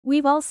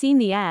We've all seen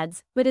the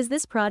ads, but is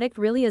this product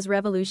really as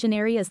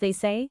revolutionary as they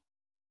say?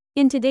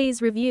 In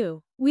today's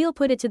review, we'll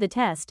put it to the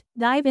test,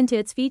 dive into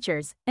its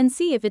features, and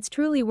see if it's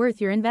truly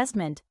worth your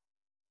investment.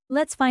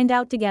 Let's find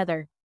out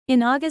together.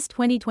 In August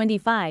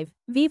 2025,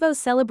 Vivo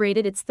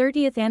celebrated its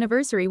 30th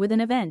anniversary with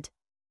an event.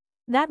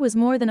 That was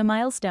more than a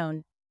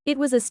milestone. It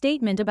was a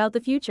statement about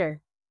the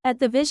future. At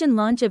the Vision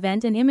launch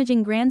event and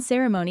imaging grand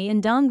ceremony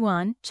in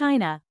Dongguan,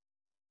 China,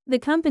 the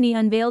company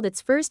unveiled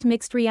its first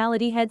mixed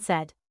reality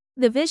headset,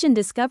 the Vision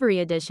Discovery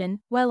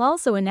Edition, while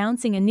also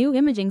announcing a new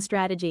imaging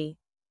strategy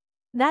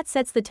that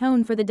sets the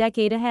tone for the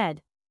decade ahead.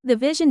 The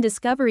Vision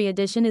Discovery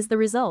Edition is the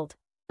result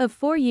of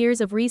 4 years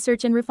of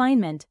research and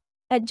refinement.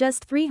 At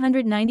just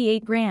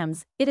 398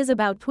 grams, it is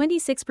about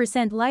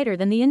 26% lighter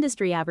than the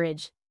industry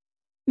average,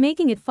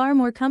 making it far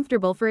more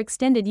comfortable for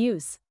extended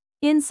use.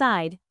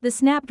 Inside, the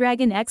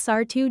Snapdragon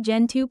XR2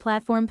 Gen 2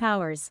 platform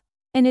powers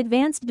an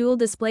advanced dual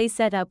display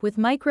setup with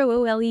micro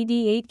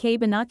OLED 8K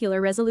binocular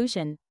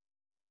resolution.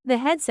 The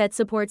headset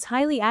supports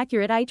highly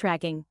accurate eye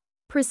tracking,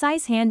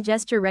 precise hand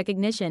gesture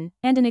recognition,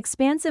 and an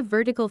expansive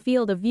vertical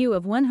field of view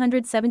of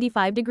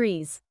 175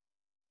 degrees.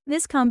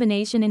 This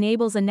combination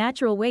enables a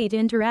natural way to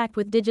interact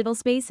with digital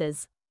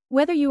spaces,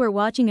 whether you are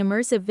watching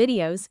immersive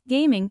videos,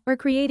 gaming, or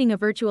creating a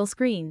virtual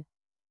screen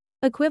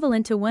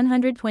equivalent to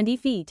 120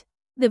 feet.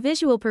 The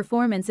visual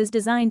performance is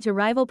designed to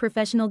rival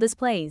professional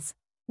displays,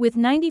 with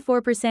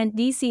 94%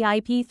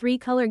 DCI-P3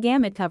 color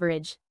gamut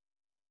coverage,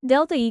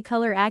 Delta E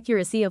color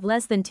accuracy of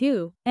less than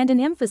 2, and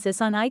an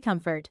emphasis on eye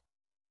comfort.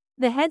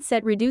 The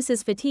headset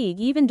reduces fatigue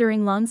even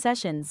during long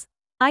sessions.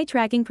 Eye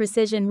tracking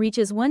precision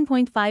reaches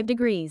 1.5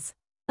 degrees,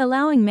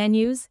 allowing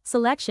menus,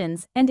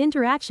 selections, and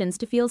interactions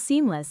to feel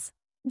seamless.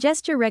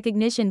 Gesture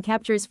recognition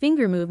captures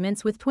finger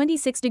movements with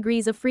 26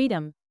 degrees of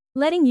freedom,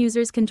 letting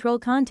users control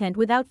content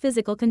without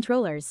physical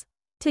controllers.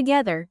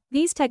 Together,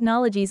 these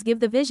technologies give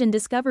the Vision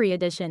Discovery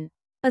Edition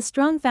a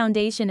strong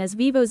foundation as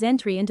Vivo's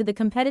entry into the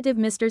competitive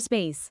MR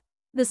space.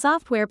 The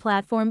software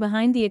platform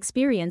behind the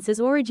experience is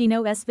Origin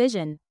OS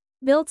Vision,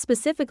 built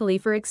specifically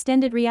for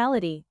extended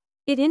reality.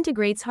 It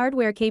integrates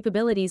hardware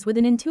capabilities with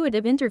an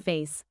intuitive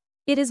interface.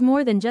 It is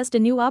more than just a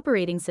new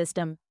operating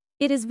system.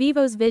 It is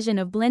Vivo's vision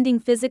of blending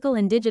physical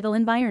and digital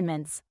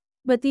environments.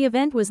 But the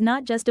event was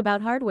not just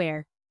about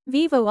hardware.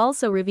 Vivo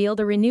also revealed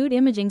a renewed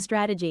imaging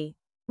strategy,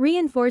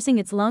 reinforcing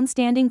its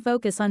long-standing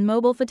focus on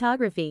mobile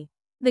photography.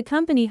 The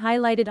company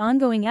highlighted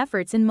ongoing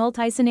efforts in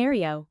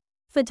multi-scenario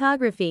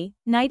photography,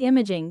 night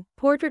imaging,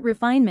 portrait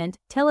refinement,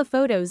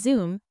 telephoto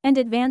zoom, and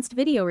advanced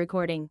video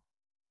recording.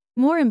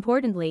 More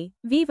importantly,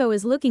 Vivo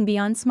is looking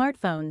beyond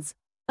smartphones,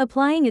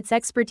 applying its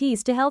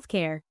expertise to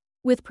healthcare,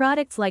 with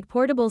products like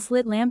portable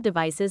slit lamp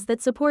devices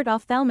that support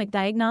ophthalmic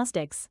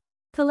diagnostics.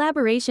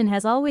 Collaboration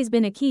has always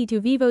been a key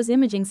to Vivo's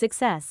imaging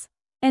success,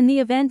 and the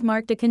event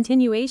marked a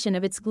continuation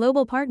of its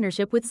global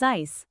partnership with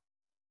Zeiss.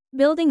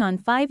 Building on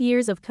 5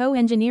 years of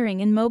co-engineering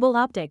in mobile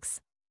optics,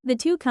 the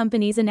two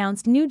companies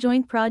announced new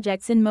joint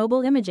projects in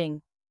mobile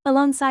imaging.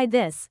 Alongside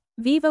this,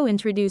 Vivo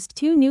introduced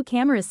 2 new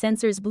camera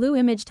sensors: Blue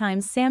Image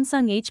x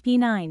Samsung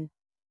HP9,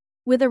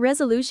 with a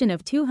resolution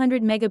of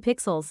 200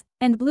 megapixels,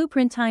 and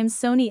Blueprint x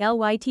Sony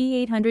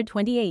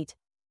LYT828,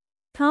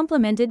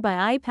 complemented by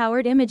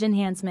eye-powered image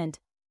enhancement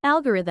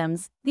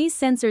algorithms. These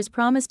sensors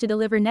promise to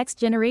deliver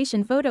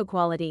next-generation photo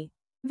quality.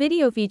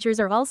 Video features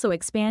are also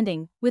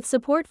expanding, with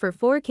support for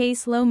 4K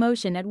slow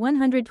motion at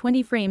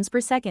 120 frames per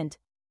second,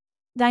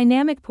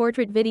 dynamic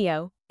portrait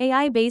video,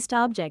 AI-based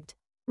object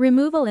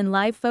removal in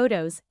live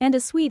photos, and a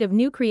suite of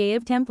new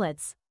creative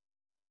templates.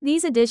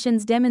 These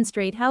additions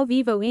demonstrate how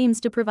Vivo aims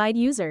to provide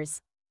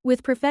users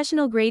with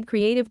professional-grade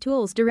creative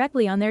tools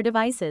directly on their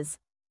devices.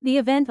 The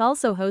event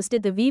also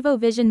hosted the Vivo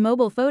Vision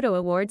Mobile Photo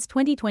Awards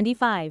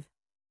 2025,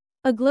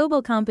 a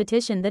global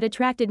competition that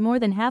attracted more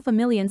than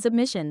 500,000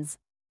 submissions.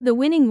 The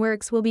winning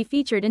works will be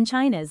featured in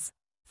China's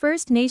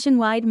first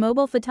nationwide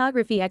mobile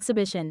photography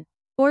exhibition,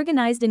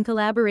 organized in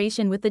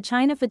collaboration with the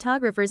China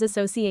Photographers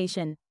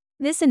Association.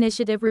 This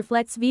initiative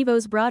reflects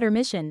Vivo's broader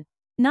mission,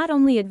 not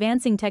only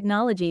advancing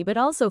technology but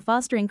also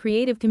fostering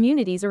creative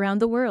communities around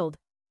the world.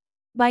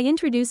 By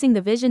introducing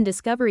the Vision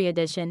Discovery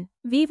Edition,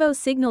 Vivo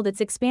signaled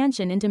its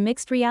expansion into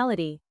mixed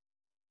reality,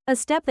 a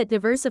step that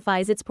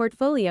diversifies its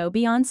portfolio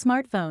beyond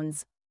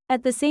smartphones.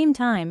 At the same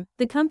time,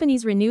 the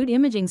company's renewed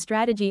imaging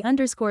strategy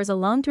underscores a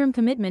long-term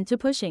commitment to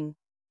pushing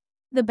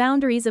the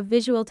boundaries of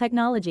visual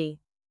technology.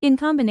 In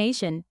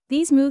combination,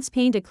 these moves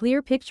paint a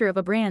clear picture of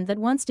a brand that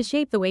wants to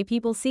shape the way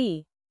people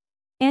see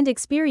and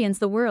experience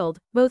the world,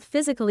 both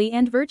physically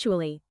and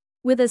virtually.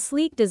 With a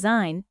sleek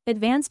design,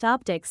 advanced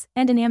optics,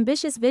 and an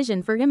ambitious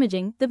vision for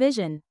imaging, the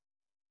Vision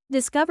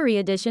Discovery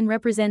Edition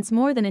represents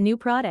more than a new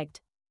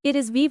product. It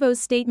is Vivo's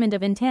statement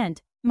of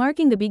intent,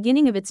 marking the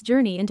beginning of its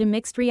journey into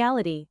mixed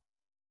reality,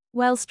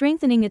 while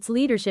strengthening its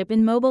leadership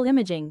in mobile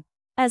imaging.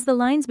 As the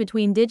lines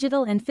between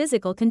digital and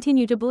physical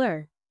continue to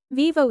blur,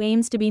 Vivo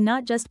aims to be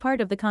not just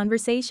part of the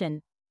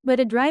conversation, but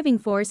a driving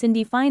force in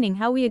defining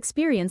how we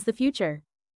experience the future.